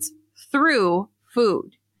needs through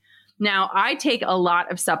food. Now, I take a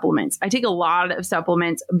lot of supplements.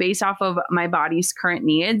 Based off of my body's current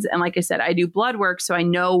needs. And like I said, I do blood work, so I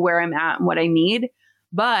know where I'm at and what I need.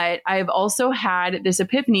 But I've also had this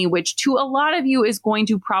epiphany, which to a lot of you is going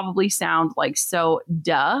to probably sound like so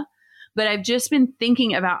duh. But I've just been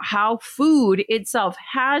thinking about how food itself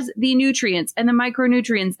has the nutrients and the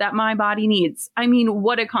micronutrients that my body needs. I mean,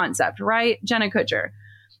 what a concept, right? Jenna Kutcher.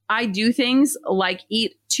 I do things like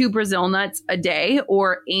eat 2 Brazil nuts a day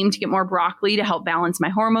or aim to get more broccoli to help balance my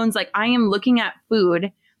hormones. Like, I am looking at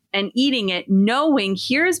food and eating it, knowing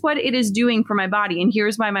here's what it is doing for my body and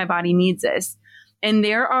here's why my body needs this. And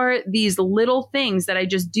there are these little things that I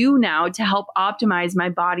just do now to help optimize my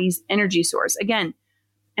body's energy source. Again,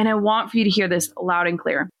 and I want for you to hear this loud and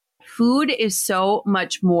clear. Food is so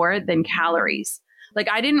much more than calories. Like,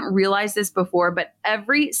 I didn't realize this before, but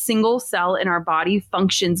every single cell in our body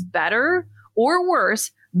functions better or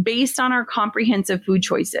worse based on our comprehensive food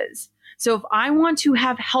choices. So if I want to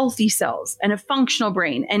have healthy cells and a functional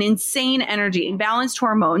brain and insane energy and balanced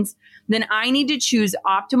hormones, then I need to choose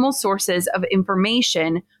optimal sources of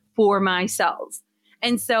information for my cells.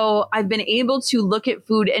 And so I've been able to look at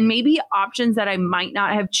food and maybe options that I might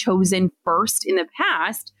not have chosen first in the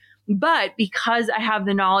past, but because I have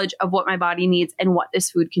the knowledge of what my body needs and what this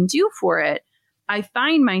food can do for it, I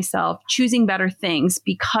find myself choosing better things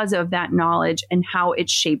because of that knowledge and how it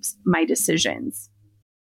shapes my decisions.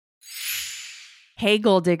 Hey,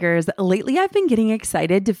 Goal Diggers. Lately, I've been getting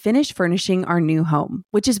excited to finish furnishing our new home,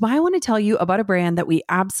 which is why I want to tell you about a brand that we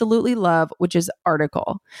absolutely love, which is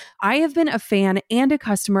Article. I have been a fan and a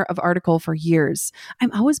customer of Article for years.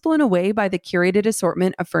 I'm always blown away by the curated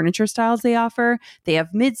assortment of furniture styles they offer. They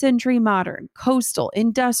have mid-century modern, coastal,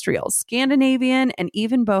 industrial, Scandinavian, and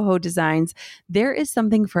even boho designs. There is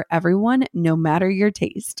something for everyone, no matter your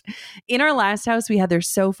taste. In our last house, we had their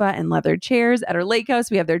sofa and leather chairs. At our lake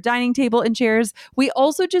house, we have their dining table and chairs. We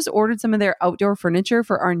also just ordered some of their outdoor furniture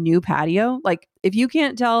for our new patio. Like, if you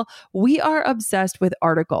can't tell, we are obsessed with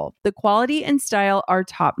Article. The quality and style are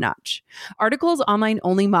top notch. Article's online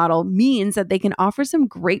only model means that they can offer some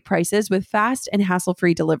great prices with fast and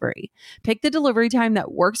hassle-free delivery. Pick the delivery time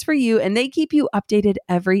that works for you, and they keep you updated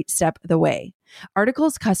every step of the way.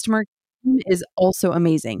 Article's customer is also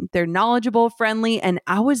amazing. They're knowledgeable, friendly, and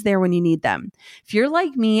always there when you need them. If you're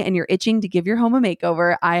like me and you're itching to give your home a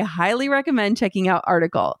makeover, I highly recommend checking out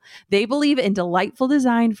Article. They believe in delightful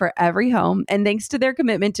design for every home, and thanks to their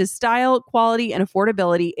commitment to style, quality, and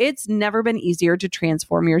affordability, it's never been easier to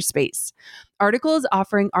transform your space. Article is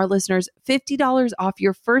offering our listeners $50 off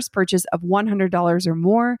your first purchase of $100 or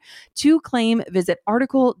more. To claim, visit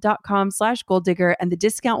article.com/goaldigger and the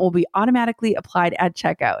discount will be automatically applied at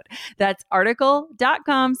checkout. That's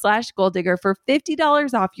article.com/goaldigger for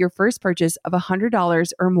 $50 off your first purchase of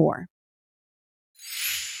 $100 or more.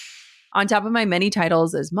 On top of my many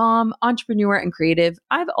titles as mom, entrepreneur, and creative,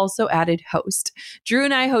 I've also added host. Drew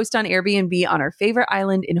and I host on Airbnb on our favorite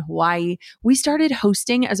island in Hawaii. We started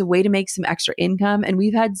hosting as a way to make some extra income, and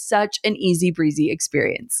we've had such an easy breezy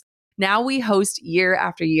experience. Now we host year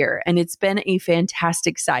after year, and it's been a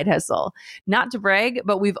fantastic side hustle. Not to brag,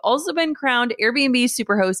 but we've also been crowned Airbnb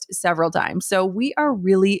Superhost several times, so we are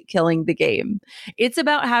really killing the game. It's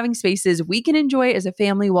about having spaces we can enjoy as a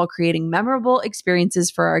family while creating memorable experiences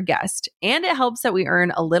for our guests, and it helps that we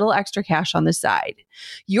earn a little extra cash on the side.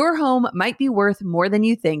 Your home might be worth more than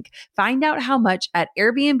you think. Find out how much at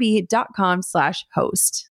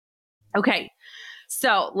airbnb.com/host. Okay.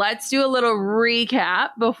 So let's do a little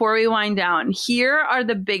recap before we wind down. Here are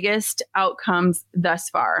the biggest outcomes thus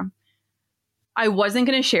far. I wasn't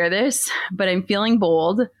going to share this, but I'm feeling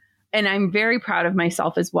bold and I'm very proud of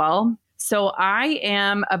myself as well. So I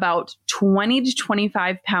am about 20 to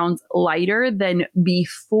 25 pounds lighter than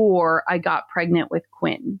before I got pregnant with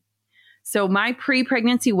Quinn. So my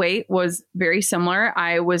pre-pregnancy weight was very similar.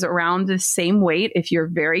 I was around the same weight. If you're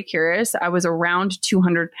very curious, I was around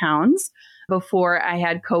 200 pounds before I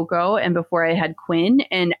had Coco and before I had Quinn.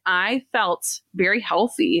 And I felt very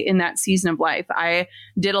healthy in that season of life. I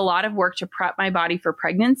did a lot of work to prep my body for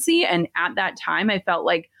pregnancy. And at that time, I felt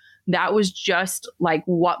like that was just like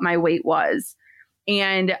what my weight was.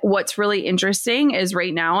 And what's really interesting is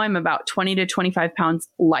right now I'm about 20 to 25 pounds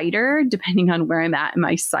lighter, depending on where I'm at in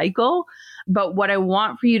my cycle. But what I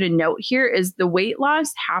want for you to note here is the weight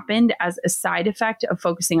loss happened as a side effect of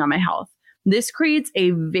focusing on my health. This creates a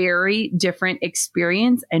very different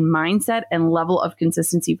experience and mindset and level of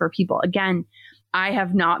consistency for people. Again, I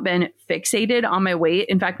have not been fixated on my weight.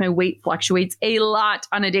 In fact, my weight fluctuates a lot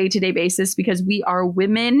on a day-to-day basis because we are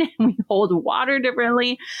women. We hold water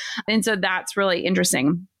differently. And so that's really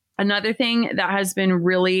interesting. Another thing that has been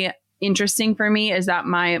really interesting for me is that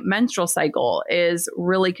my menstrual cycle is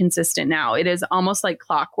really consistent now. It is almost like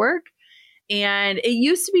clockwork. And it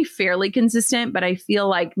used to be fairly consistent, but I feel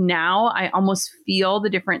like now I almost feel the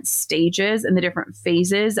different stages and the different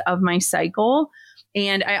phases of my cycle.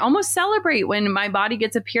 And I almost celebrate when my body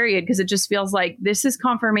gets a period because it just feels like this is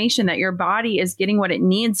confirmation that your body is getting what it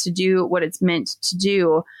needs to do what it's meant to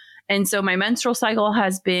do. And so my menstrual cycle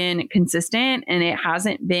has been consistent and it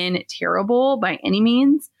hasn't been terrible by any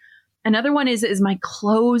means. Another one is my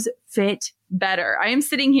clothes fit better. I am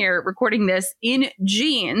sitting here recording this in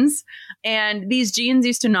jeans, and these jeans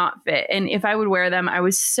used to not fit. And if I would wear them, I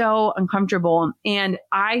was so uncomfortable. And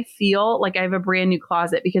I feel like I have a brand new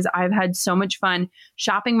closet because I've had so much fun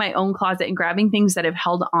shopping my own closet and grabbing things that I've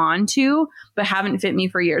held on to, but haven't fit me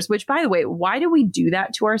for years, which, by the way, why do we do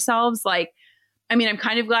that to ourselves? Like, I mean, I'm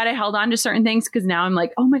kind of glad I held on to certain things because now I'm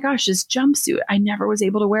like, oh my gosh, this jumpsuit, I never was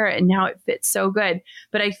able to wear it. And now it fits so good.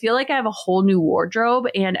 But I feel like I have a whole new wardrobe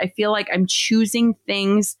and I feel like I'm choosing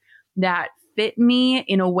things that fit me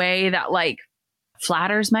in a way that like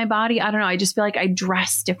flatters my body. I don't know. I just feel like I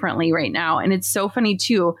dress differently right now. And it's so funny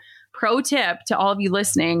too. pro tip to all of you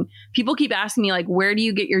listening, people keep asking me like, where do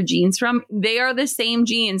you get your jeans from? They are the same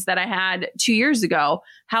jeans that I had 2 years ago.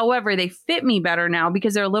 However, they fit me better now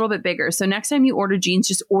because they're a little bit bigger. So next time you order jeans,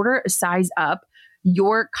 just order a size up.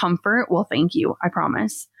 Your comfort will thank you. I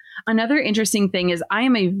promise. Another interesting thing is I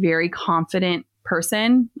am a very confident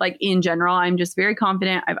person. Like in general, I'm just very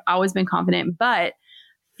confident. I've always been confident, but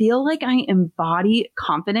feel like I embody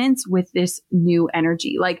confidence with this new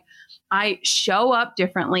energy. Like I show up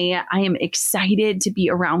differently. I am excited to be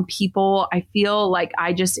around people. I feel like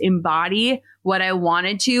I just embody what I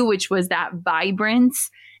wanted to, which was that vibrance.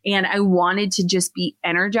 And I wanted to just be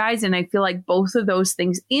energized. And I feel like both of those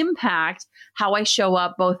things impact how I show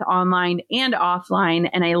up both online and offline.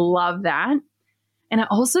 And I love that. And I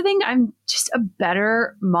also think I'm just a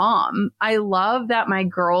better mom. I love that my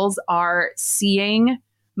girls are seeing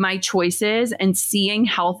my choices and seeing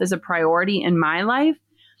health as a priority in my life.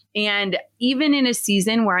 And even in a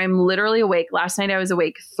season where I'm literally awake, last night I was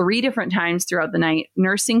awake 3 different times throughout the night,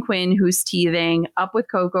 nursing Quinn, who's teething, up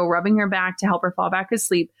with Coco, rubbing her back to help her fall back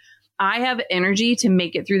asleep. I have energy to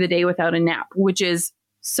make it through the day without a nap, which is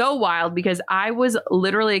so wild because I was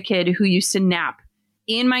literally a kid who used to nap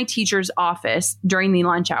in my teacher's office during the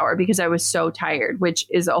lunch hour because I was so tired, which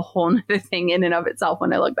is a whole nother thing in and of itself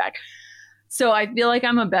when I look back. So I feel like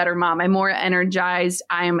I'm a better mom. I'm more energized.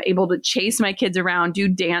 I'm able to chase my kids around, do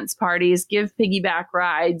dance parties, give piggyback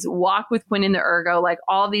rides, walk with Quinn in the ergo, like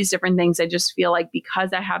all these different things. I just feel like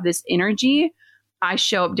because I have this energy, I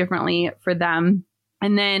show up differently for them.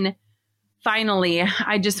 And then finally,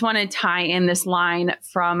 I just want to tie in this line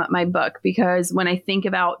from my book, because when I think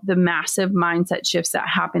about the massive mindset shifts that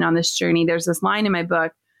happen on this journey, there's this line in my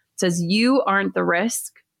book that says, you aren't the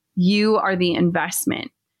risk, you are the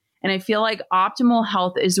investment. And I feel like optimal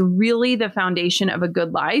health is really the foundation of a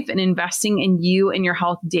good life, and investing in you and your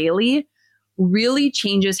health daily really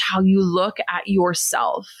changes how you look at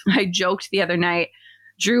yourself. I joked the other night,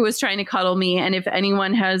 Drew was trying to cuddle me. And if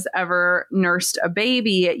anyone has ever nursed a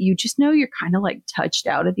baby, you just know you're kind of like touched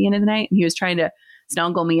out at the end of the night. And he was trying to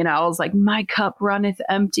snuggle me and I was like, my cup runneth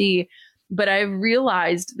empty. But I've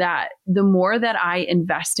realized that the more that I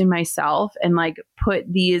invest in myself and like put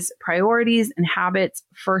these priorities and habits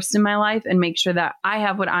first in my life and make sure that I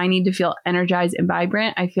have what I need to feel energized and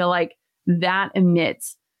vibrant, I feel like that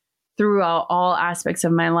emits throughout all aspects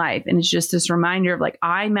of my life. And it's just this reminder of like,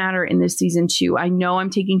 I matter in this season too. I know I'm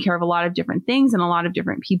taking care of a lot of different things and a lot of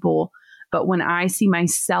different people, but when I see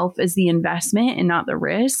myself as the investment and not the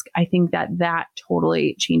risk, I think that that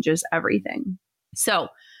totally changes everything. So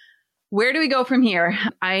where do we go from here?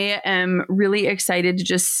 I am really excited to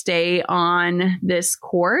just stay on this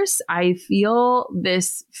course. I feel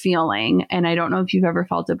this feeling, and I don't know if you've ever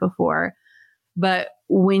felt it before, but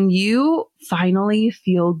when you finally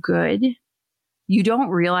feel good, you don't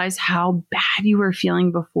realize how bad you were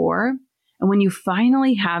feeling before. And when you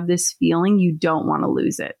finally have this feeling, you don't want to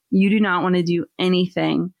lose it. You do not want to do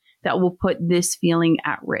anything that will put this feeling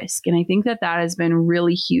at risk. And I think that that has been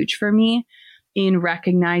really huge for me in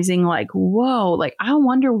recognizing like, whoa, like I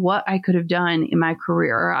wonder what I could have done in my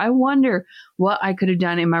career, or I wonder what I could have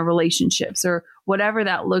done in my relationships, or whatever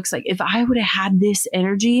that looks like. If I would have had this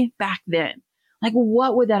energy back then, like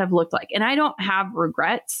what would that have looked like? And I don't have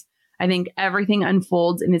regrets. I think everything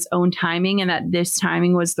unfolds in its own timing, and that this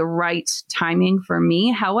timing was the right timing for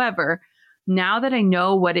me. However, now that I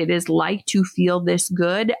know what it is like to feel this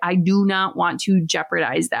good, I do not want to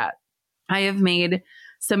jeopardize that. I have made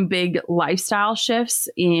some big lifestyle shifts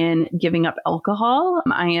in giving up alcohol.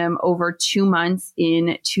 I am over 2 months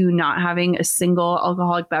into not having a single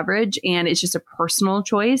alcoholic beverage, and it's just a personal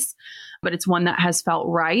choice, but it's one that has felt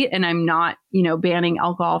right. And I'm not, banning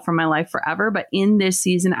alcohol from my life forever. But in this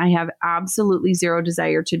season, I have absolutely zero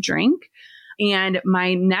desire to drink. And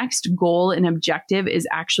my next goal and objective is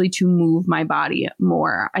actually to move my body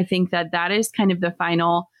more. I think that that is kind of the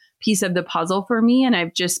final piece of the puzzle for me. And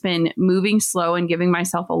I've just been moving slow and giving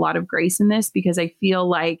myself a lot of grace in this, because I feel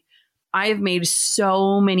like I have made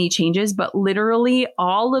so many changes, but literally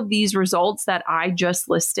all of these results that I just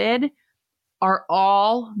listed are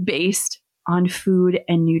all based on food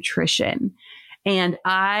and nutrition. And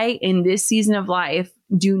I, in this season of life,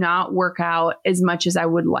 do not work out as much as I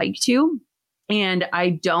would like to. And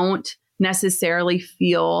I don't necessarily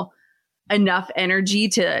feel enough energy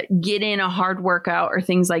to get in a hard workout or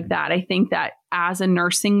things like that. I think that as a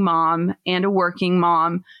nursing mom and a working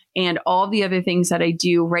mom and all the other things that I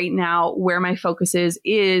do right now, where my focus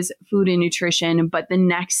is food and nutrition. But the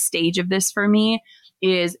next stage of this for me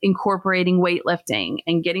is incorporating weightlifting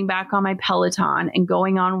and getting back on my Peloton and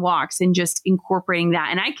going on walks and just incorporating that.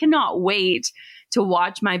 And I cannot wait to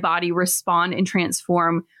watch my body respond and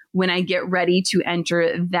transform when I get ready to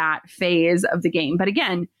enter that phase of the game. But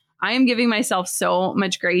again, I am giving myself so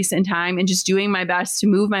much grace and time and just doing my best to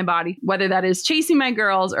move my body, whether that is chasing my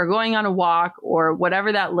girls or going on a walk or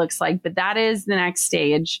whatever that looks like. But that is the next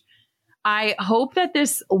stage. I hope that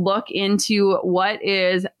this look into what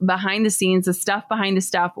is behind the scenes, the stuff behind the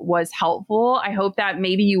stuff, was helpful. I hope that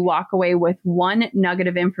maybe you walk away with one nugget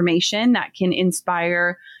of information that can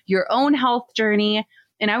inspire your own health journey.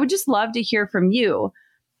 And I would just love to hear from you.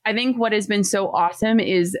 I think what has been so awesome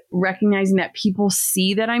is recognizing that people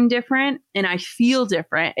see that I'm different and I feel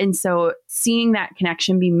different. And so seeing that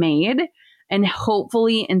connection be made and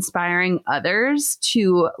hopefully inspiring others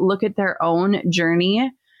to look at their own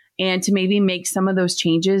journey and to maybe make some of those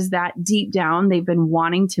changes that deep down they've been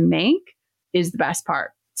wanting to make is the best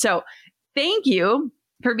part. So thank you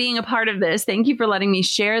for being a part of this. Thank you for letting me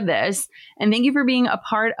share this. And thank you for being a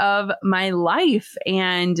part of my life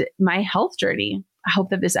and my health journey. I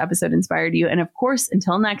hope that this episode inspired you. And of course,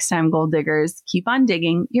 until next time, goal diggers, keep on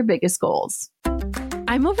digging your biggest goals.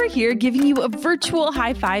 I'm over here giving you a virtual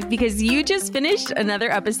high five because you just finished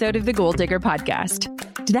another episode of the Goal Digger podcast.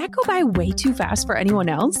 Did that go by way too fast for anyone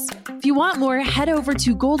else? If you want more, head over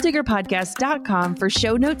to goaldiggerpodcast.com for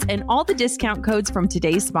show notes and all the discount codes from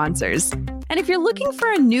today's sponsors. And if you're looking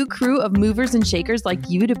for a new crew of movers and shakers like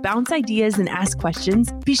you to bounce ideas and ask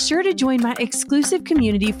questions, be sure to join my exclusive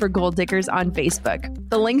community for Goal Diggers on Facebook.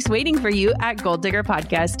 The link's waiting for you at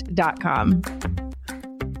goaldiggerpodcast.com.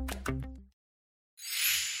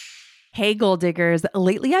 Hey, Goal Diggers.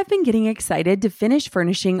 Lately, I've been getting excited to finish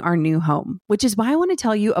furnishing our new home, which is why I want to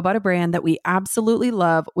tell you about a brand that we absolutely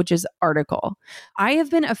love, which is Article. I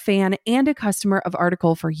have been a fan and a customer of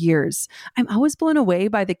Article for years. I'm always blown away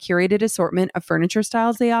by the curated assortment of furniture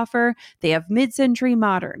styles they offer. They have mid-century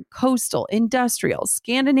modern, coastal, industrial,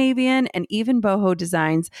 Scandinavian, and even boho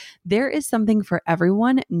designs. There is something for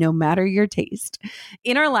everyone, no matter your taste.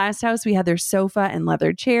 In our last house, we had their sofa and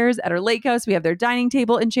leather chairs. At our lake house, we have their dining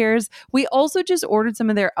table and chairs. We also just ordered some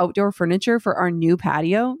of their outdoor furniture for our new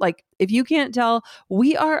patio. Like, if you can't tell,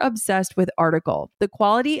 we are obsessed with Article. The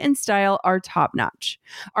quality and style are top notch.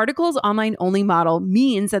 Article's online only model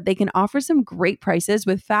means that they can offer some great prices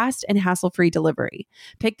with fast and hassle-free delivery.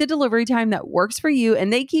 Pick the delivery time that works for you,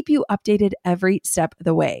 and they keep you updated every step of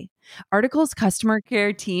the way. Article's customer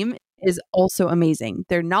care team is also amazing.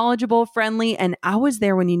 They're knowledgeable, friendly, and always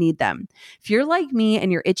there when you need them. If you're like me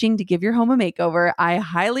and you're itching to give your home a makeover, I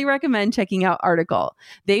highly recommend checking out Article.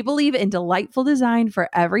 They believe in delightful design for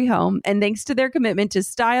every home, and thanks to their commitment to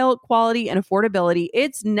style, quality, and affordability,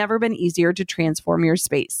 it's never been easier to transform your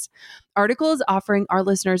space. Article is offering our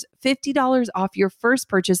listeners $50 off your first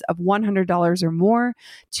purchase of $100 or more.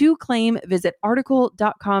 To claim, visit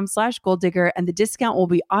article.com/goaldigger and the discount will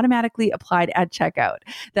be automatically applied at checkout.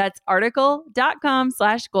 That's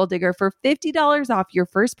article.com/goaldigger for $50 off your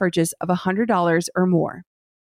first purchase of $100 or more.